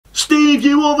Steve,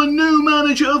 you are the new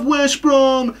manager of West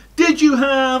Brom. Did you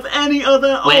have any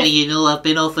other... Well, you know, I've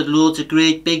been offered loads of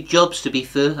great big jobs, to be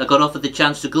fair. I got offered the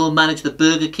chance to go and manage the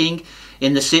Burger King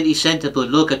in the city centre, but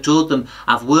look, I told them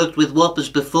I've worked with Whoppers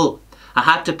before. I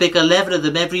had to pick 11 of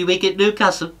them every week at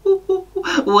Newcastle.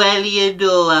 Well, you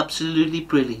know, absolutely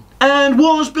brilliant. And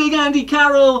was Big Andy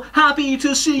Carroll happy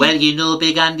to see... Well, you know,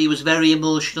 Big Andy was very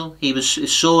emotional. He was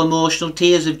so emotional,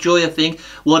 tears of joy, I think.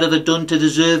 What have I done to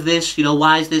deserve this? You know,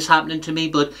 why is this happening to me?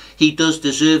 But he does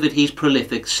deserve it. He's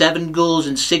prolific. 7 goals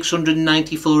in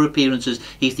 694 appearances.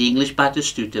 He's the English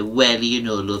Batistuta. Well, you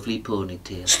know, lovely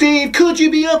ponytail. Steve, could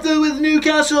you be up there with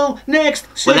Newcastle next?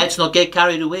 Well, let's not get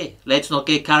carried away. Let's not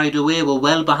get carried away. We're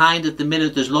well behind at the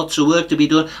minute. There's lots of work to be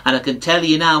done. And I can tell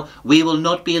you now, we will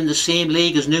not be in the same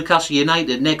league as Newcastle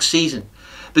United next season,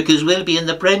 because we'll be in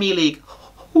the Premier League.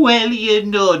 Well, you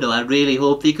know, no, I really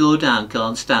hope they go down.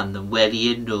 Can't stand them. Well,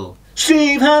 you know.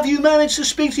 Steve, have you managed to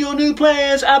speak to your new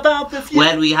players about the future?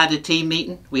 Well, we had a team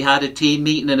meeting.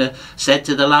 And I said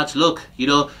to the lads, look, you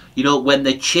know, when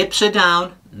the chips are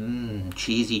down,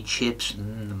 cheesy chips.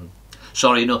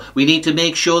 Sorry, no. We need to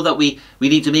make sure that we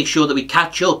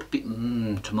catch up.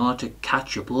 Tomato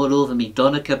ketchup all over me.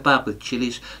 Doner kebab with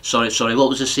chilies. Sorry. What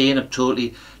was I saying? I'm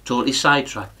totally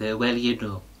sidetracked there. Well, you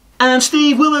know. And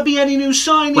Steve, will there be any new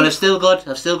signings? Well,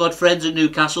 I've still got friends at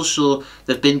Newcastle, so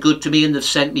they've been good to me, and they've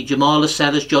sent me Jamal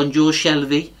Lascelles, John Joe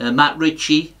Shelby, Matt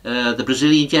Ritchie, the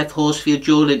Brazilian Jeff Horsfield,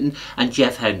 Joe Linton, and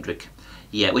Jeff Hendrick.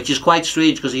 Yeah, which is quite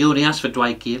strange because he only asked for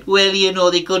Dwight Gale. Well, you know,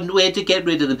 they couldn't wait to get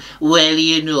rid of them. Well,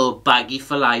 you know, baggy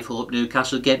for life. Hope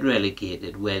Newcastle get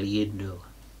relegated. Well, you know.